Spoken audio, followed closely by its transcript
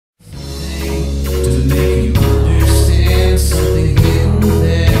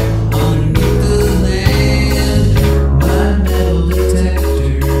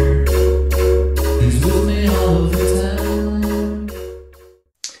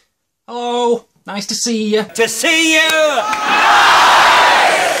Nice to see you. To see you!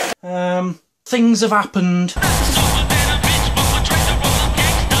 Things have happened.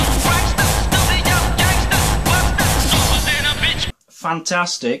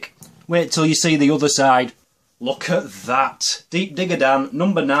 Fantastic. Wait till you see the other side. Look at that. Deep Digger Dan,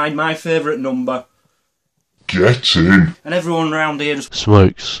 number 9, my favourite number. Get in. And everyone around here just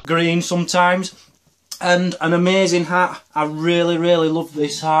smokes green sometimes. And an amazing hat. I really, really love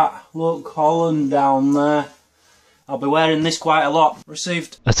this hat. Look, Holland down there. I'll be wearing this quite a lot.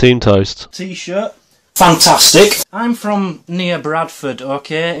 Received a team toast t-shirt. Fantastic. I'm from near Bradford,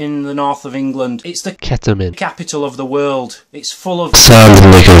 okay, in the north of England. It's the ketamine capital of the world. It's full of sound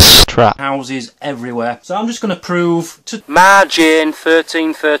niggers trap houses everywhere. So I'm just going to prove to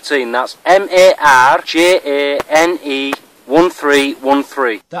Marjane1313, that's MARJANE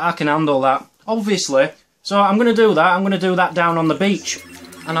 1313, that I can handle that. Obviously. So I'm going to do that. I'm going to do that down on the beach.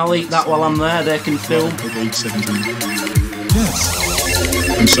 And I'll eat that while I'm there. They can film. Age 17.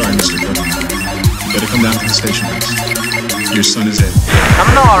 Yes. I'm sorry, Mr. Cook. You better come down to the station, please. Your son is dead.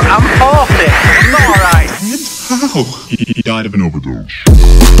 I'm 40. I'm not alright. How? He died of an overdose.